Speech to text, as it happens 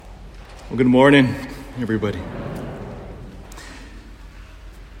Well, good morning, everybody.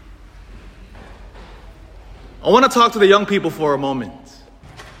 I want to talk to the young people for a moment.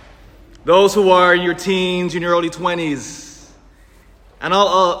 Those who are in your teens, in your early 20s, and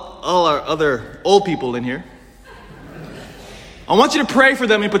all our other old people in here. I want you to pray for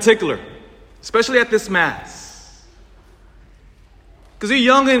them in particular, especially at this Mass. Because you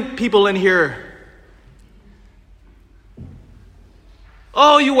young people in here,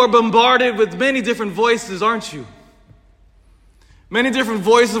 you are bombarded with many different voices, aren't you? Many different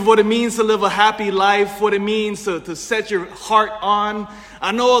voices of what it means to live a happy life, what it means to set your heart on.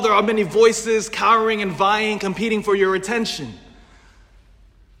 I know there are many voices cowering and vying, competing for your attention.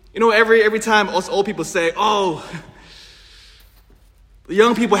 You know, every time us old people say, the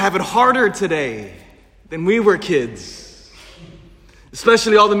young people have it harder today than we were kids.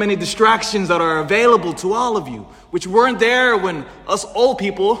 Especially all the many distractions that are available to all of you, which weren't there when us old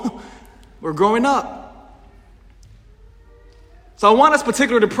people were growing up. So I want us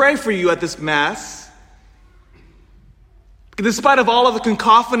particularly to pray for you at this Mass. Because despite of all of the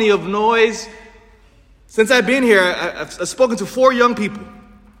cacophony of noise, since I've been here, I've spoken to 4 young people.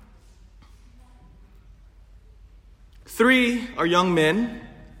 3 are young men.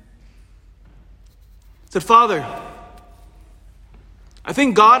 Said, Father, I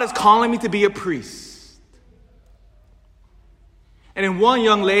think God is calling me to be a priest. And then one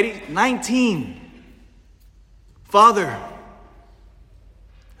young lady, 19, Father,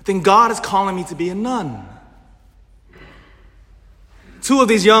 I think God is calling me to be a nun. 2 of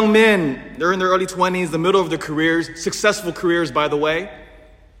these young men, they're in their early 20s, the middle of their careers, successful careers, by the way.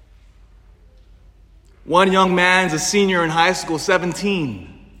 One young man's a senior in high school, 17.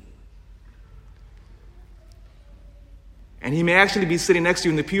 And he may actually be sitting next to you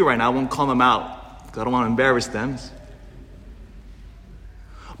in the pew right now. I won't call him out because I don't want to embarrass them.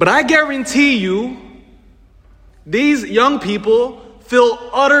 But I guarantee you, these young people feel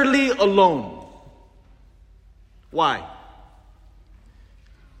utterly alone. Why?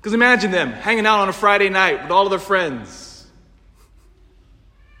 Because imagine them hanging out on a Friday night with all of their friends.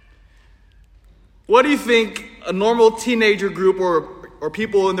 What do you think a normal teenager group or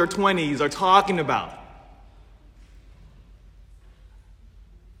people in their 20s are talking about?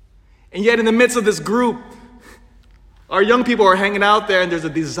 And yet in the midst of this group, our young people are hanging out there and there's a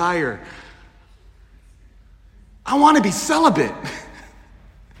desire. I want to be celibate.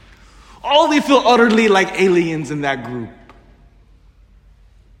 All they feel utterly like aliens in that group.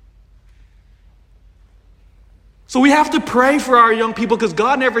 So we have to pray for our young people because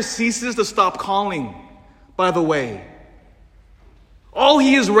God never ceases to stop calling, by the way.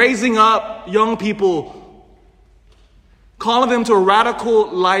 He is raising up young people, calling them to a radical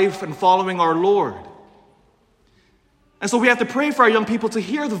life and following our Lord. And so we have to pray for our young people to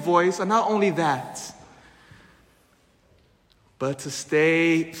hear the voice, and not only that, but to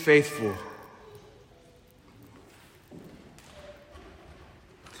stay faithful.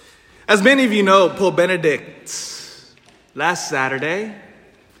 As many of you know, Pope Benedict, last Saturday,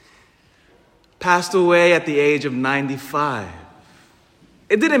 passed away at the age of 95.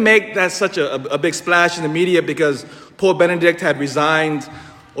 It didn't make that such a big splash in the media because Pope Benedict had resigned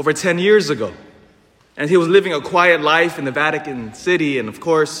over 10 years ago. And he was living a quiet life in the Vatican City, and of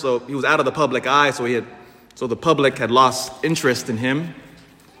course, so he was out of the public eye, so the public had lost interest in him.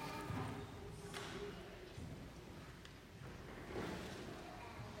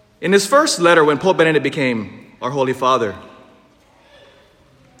 In his first letter, when Pope Benedict became our Holy Father,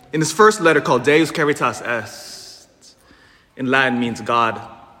 in his first letter called Deus Caritas Est, in Latin means God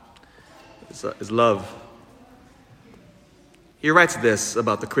is love, he writes this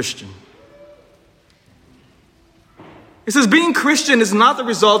about the Christian. He says, being Christian is not the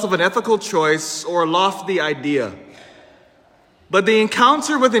result of an ethical choice or a lofty idea, but the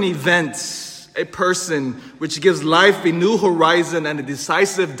encounter with an event, a person, which gives life a new horizon and a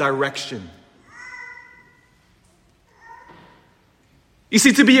decisive direction. You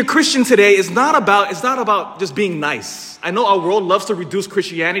see, to be a Christian today is not about just being nice. I know our world loves to reduce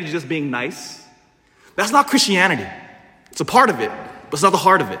Christianity to just being nice. That's not Christianity. It's a part of it, but it's not the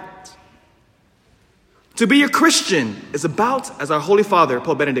heart of it. To be a Christian is about, as our Holy Father,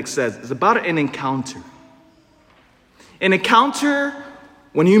 Pope Benedict says, is about an encounter. An encounter,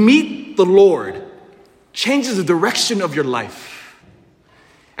 when you meet the Lord, changes the direction of your life.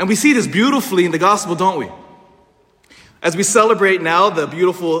 And we see this beautifully in the gospel, don't we? As we celebrate now the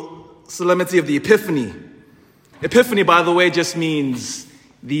beautiful solemnity of the Epiphany. Epiphany, by the way, just means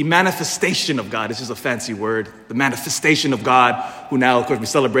the manifestation of God. It's just a fancy word. The manifestation of God, who now, of course, we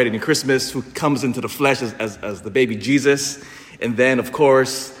celebrate in Christmas, who comes into the flesh as the baby Jesus. And then, of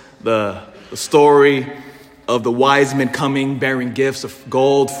course, the story of the wise men coming bearing gifts of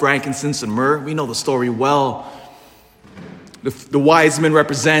gold, frankincense, and myrrh. We know the story well. The wise men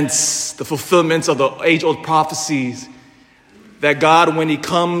represents the fulfillment of the age-old prophecies that God, when he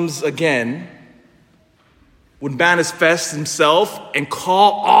comes again, would manifest himself and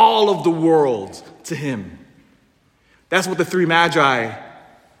call all of the world to him. That's what the three magi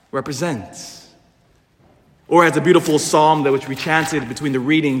represent. Or as a beautiful psalm that which we chanted between the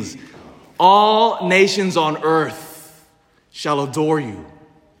readings, all nations on earth shall adore you.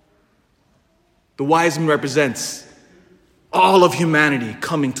 The wise man represents all of humanity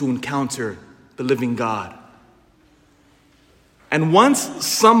coming to encounter the living God. And once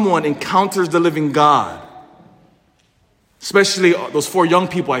someone encounters the living God, especially those 4 young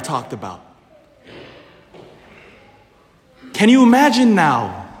people I talked about, can you imagine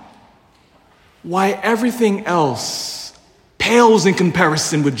now why everything else pales in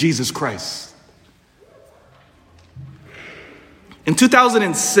comparison with Jesus Christ? In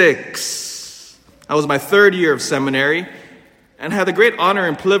 2006, I was my 3rd year of seminary and had the great honor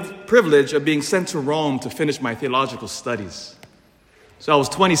and privilege of being sent to Rome to finish my theological studies. So I was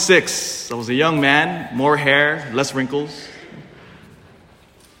 26. I was a young man, more hair, less wrinkles.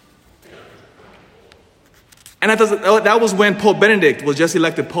 And that was when Pope Benedict was just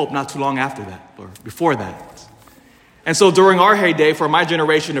elected Pope not too long after that, or before that. And so during our heyday, for my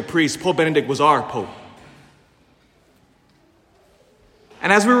generation of priests, Pope Benedict was our Pope.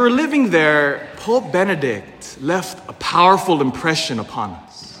 And as we were living there, Pope Benedict left a powerful impression upon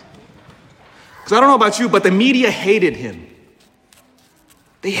us. Because I don't know about you, but the media hated him.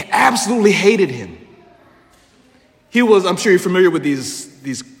 They absolutely hated him. He was, I'm sure you're familiar with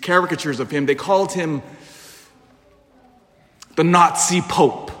these caricatures of him. They called him the Nazi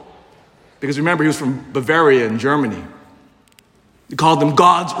Pope. Because remember, he was from Bavaria in Germany. They called him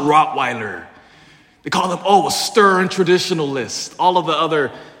God's Rottweiler. They called him, a stern traditionalist. All of the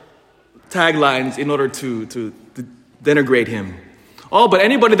other taglines in order to denigrate him. But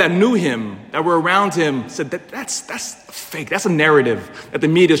anybody that knew him, that were around him, said that's fake. That's a narrative that the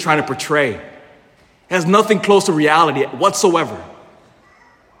media is trying to portray. It has nothing close to reality whatsoever.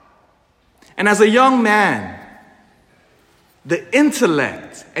 And as a young man, the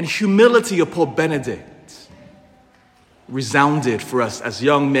intellect and humility of Pope Benedict resounded for us as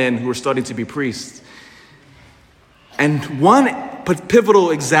young men who were starting to be priests. And one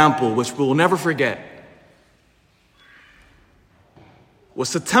pivotal example, which we will never forget, was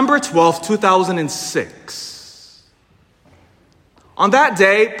September 12th, 2006. On that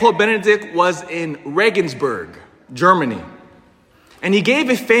day, Pope Benedict was in Regensburg, Germany, and he gave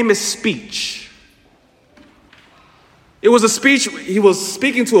a famous speech. It was a speech, he was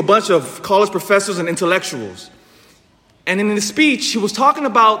speaking to a bunch of college professors and intellectuals. And in his speech, he was talking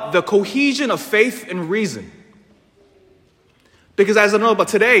about the cohesion of faith and reason. Because as I know about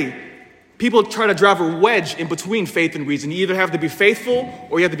today, people try to drive a wedge in between faith and reason. You either have to be faithful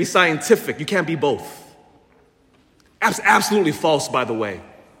or you have to be scientific. You can't be both. Absolutely false, by the way.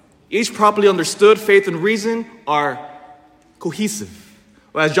 Each properly understood faith and reason are cohesive.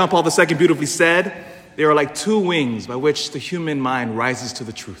 Well, as John Paul II beautifully said, they are like 2 wings by which the human mind rises to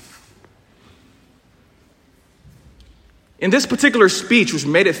the truth. In this particular speech, which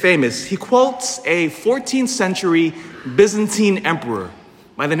made it famous, he quotes a 14th century Byzantine emperor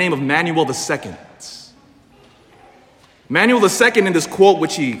by the name of Manuel II. Manuel II, in this quote,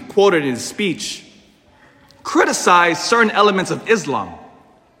 which he quoted in his speech, criticized certain elements of Islam.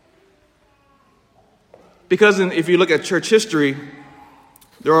 Because if you look at church history,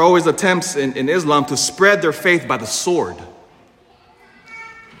 there are always attempts in Islam to spread their faith by the sword.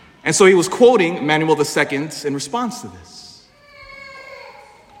 And so he was quoting Manuel II in response to this.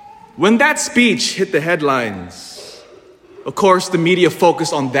 When that speech hit the headlines, of course, the media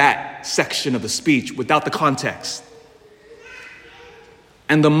focused on that section of the speech without the context.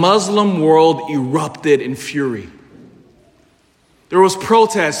 And the Muslim world erupted in fury. There was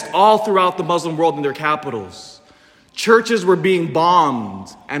protest all throughout the Muslim world in their capitals. Churches were being bombed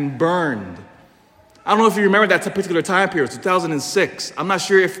and burned. I don't know if you remember that particular time period, 2006. I'm not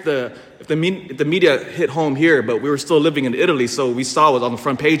sure if the media hit home here, but we were still living in Italy, so we saw it on the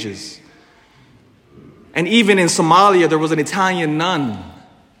front pages. And even in Somalia, there was an Italian nun,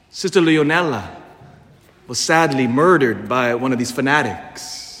 Sister Leonella, was sadly murdered by one of these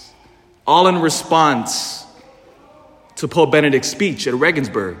fanatics, all in response to Pope Benedict's speech at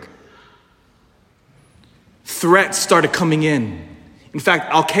Regensburg. Threats started coming in. In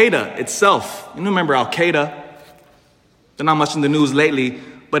fact, Al-Qaeda itself, you remember Al-Qaeda? They're not much in the news lately,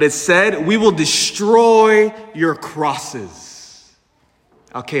 but it said, "We will destroy your crosses."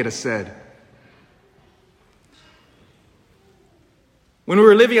 Al-Qaeda said. When we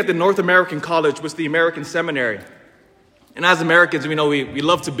were living at the North American College, which was the American Seminary, and as Americans, we know we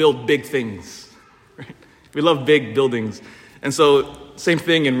love to build big things. Right? We love big buildings. And so, same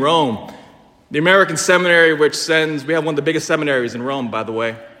thing in Rome. The American Seminary, we have one of the biggest seminaries in Rome, by the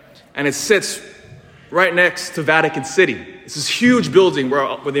way, and it sits right next to Vatican City. It's this huge building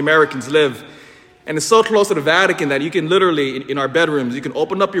where the Americans live. And it's so close to the Vatican that you can literally, in our bedrooms, you can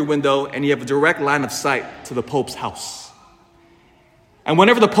open up your window and you have a direct line of sight to the Pope's house. And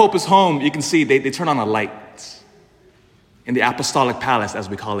whenever the Pope is home, you can see they turn on a light in the Apostolic Palace, as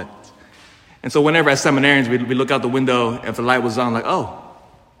we call it. And so whenever as seminarians, we look out the window, if the light was on, like, oh,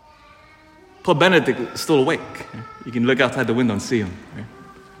 Pope Benedict is still awake. You can look outside the window and see him. Right?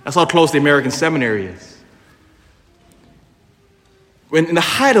 That's how close the American Seminary is. When in the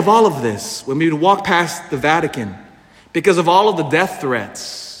height of all of this, when we would walk past the Vatican, because of all of the death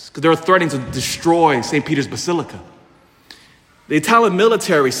threats, because they were threatening to destroy St. Peter's Basilica, the Italian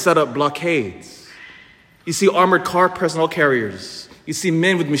military set up blockades. You see armored car personnel carriers. You see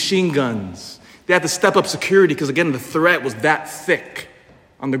men with machine guns. They had to step up security because, again, the threat was that thick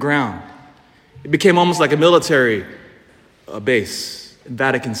on the ground. It became almost like a military base in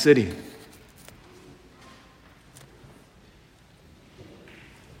Vatican City.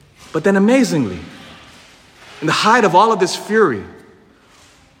 But then amazingly, in the height of all of this fury,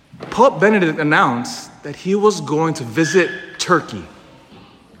 Pope Benedict announced that he was going to visit Turkey.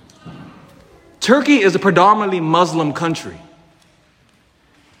 Turkey is a predominantly Muslim country.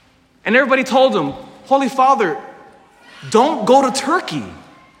 And everybody told him, Holy Father, don't go to Turkey.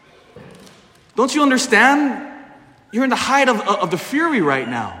 Don't you understand? You're in the height of the fury right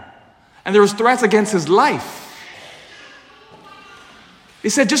now. And there was threats against his life. They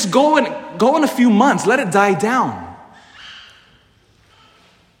said, just go in a few months, let it die down.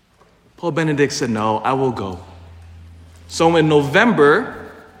 Pope Benedict said, no, I will go. So in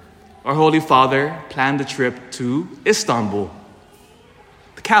November, our Holy Father planned a trip to Istanbul,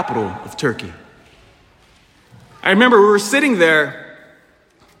 the capital of Turkey. I remember we were sitting there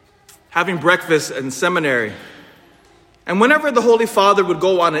having breakfast in seminary. And whenever the Holy Father would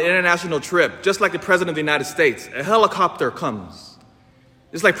go on an international trip, just like the President of the United States, a helicopter comes.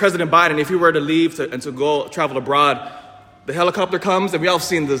 Just like President Biden, if he were to leave to go travel abroad, the helicopter comes, and we all have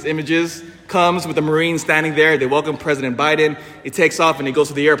seen those images, comes with the Marines standing there. They welcome President Biden. He takes off and he goes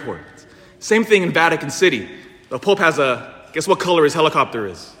to the airport. Same thing in Vatican City. The Pope has guess what color his helicopter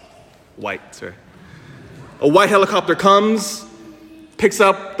is? White, sir. A white helicopter comes, picks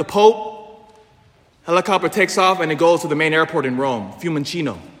up the Pope. Helicopter takes off and it goes to the main airport in Rome,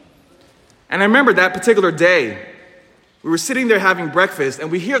 Fiumicino. And I remember that particular day, we were sitting there having breakfast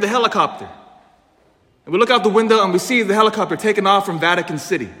and we hear the helicopter. And we look out the window and we see the helicopter taking off from Vatican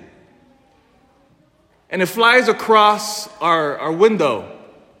City. And it flies across our window,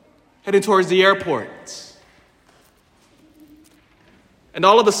 heading towards the airport. And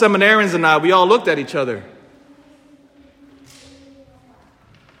all of the seminarians and I, we all looked at each other.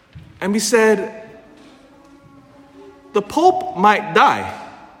 And we said, the Pope might die.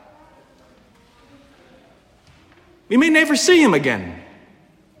 We may never see him again.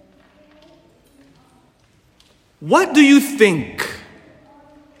 What do you think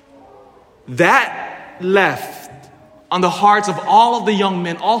that left on the hearts of all of the young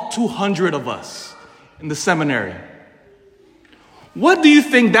men, all 200 of us in the seminary? What do you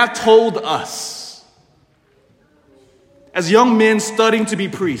think that told us as young men studying to be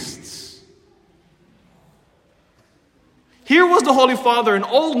priests? Here was the Holy Father, an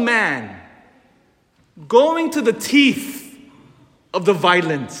old man, going to the teeth of the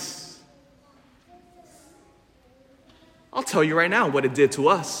violence. I'll tell you right now what it did to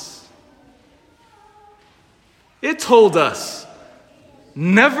us. It told us,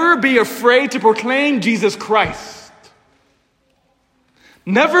 never be afraid to proclaim Jesus Christ.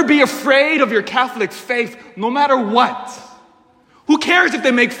 Never be afraid of your Catholic faith, no matter what. Who cares if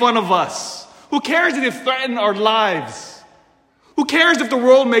they make fun of us? Who cares if they threaten our lives? Who cares if the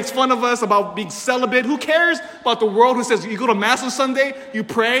world makes fun of us about being celibate? Who cares about the world who says you go to Mass on Sunday, you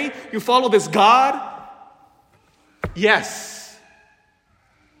pray, you follow this God? Yes.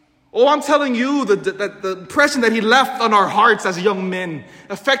 Oh, I'm telling you, the impression that he left on our hearts as young men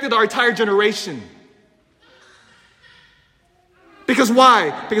affected our entire generation. Because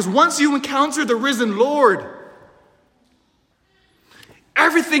why? Because once you encounter the risen Lord,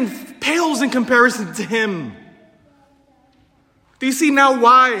 everything pales in comparison to him. Do you see now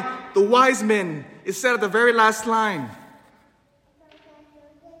why the wise men is said at the very last line?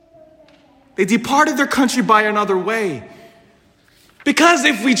 They departed their country by another way. Because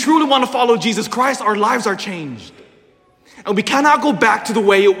if we truly want to follow Jesus Christ, our lives are changed. And we cannot go back to the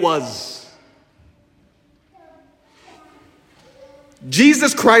way it was.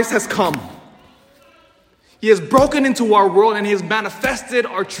 Jesus Christ has come. He has broken into our world and he has manifested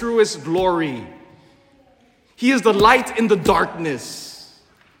our truest glory. He is the light in the darkness.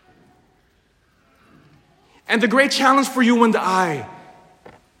 And the great challenge for you and I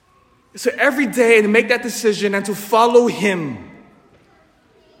is to every day to make that decision and to follow him.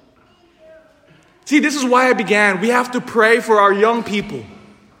 See, this is why I began. We have to pray for our young people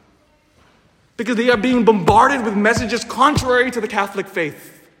because they are being bombarded with messages contrary to the Catholic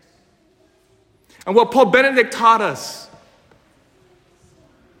faith. And what Pope Benedict taught us,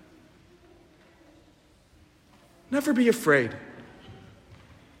 never be afraid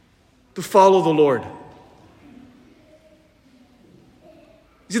to follow the Lord.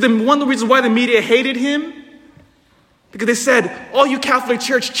 You see, one of the reasons why the media hated him, because they said, oh, you Catholic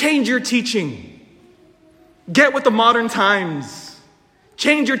Church, change your teaching. Get with the modern times.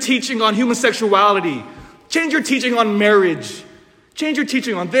 Change your teaching on human sexuality. Change your teaching on marriage. Change your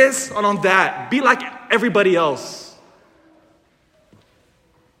teaching on this and on that. Be like everybody else.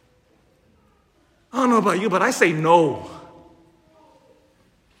 I don't know about you, but I say no.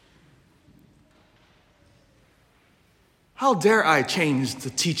 How dare I change the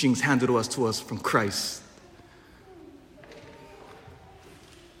teachings handed to us from Christ?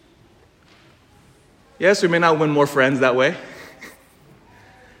 Yes, we may not win more friends that way.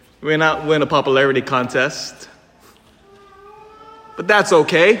 We may not win a popularity contest. But that's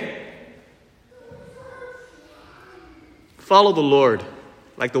okay. Follow the Lord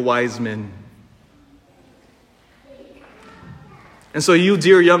like the wise men. And so you,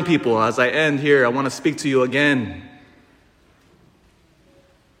 dear young people, as I end here, I want to speak to you again.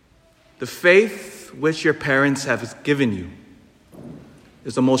 The faith which your parents have given you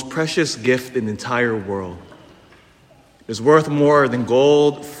is the most precious gift in the entire world. It is worth more than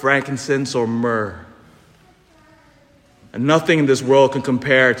gold, frankincense, or myrrh. And nothing in this world can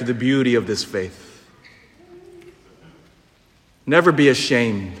compare to the beauty of this faith. Never be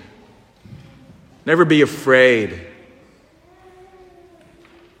ashamed. Never be afraid.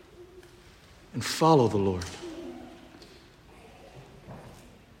 And follow the Lord.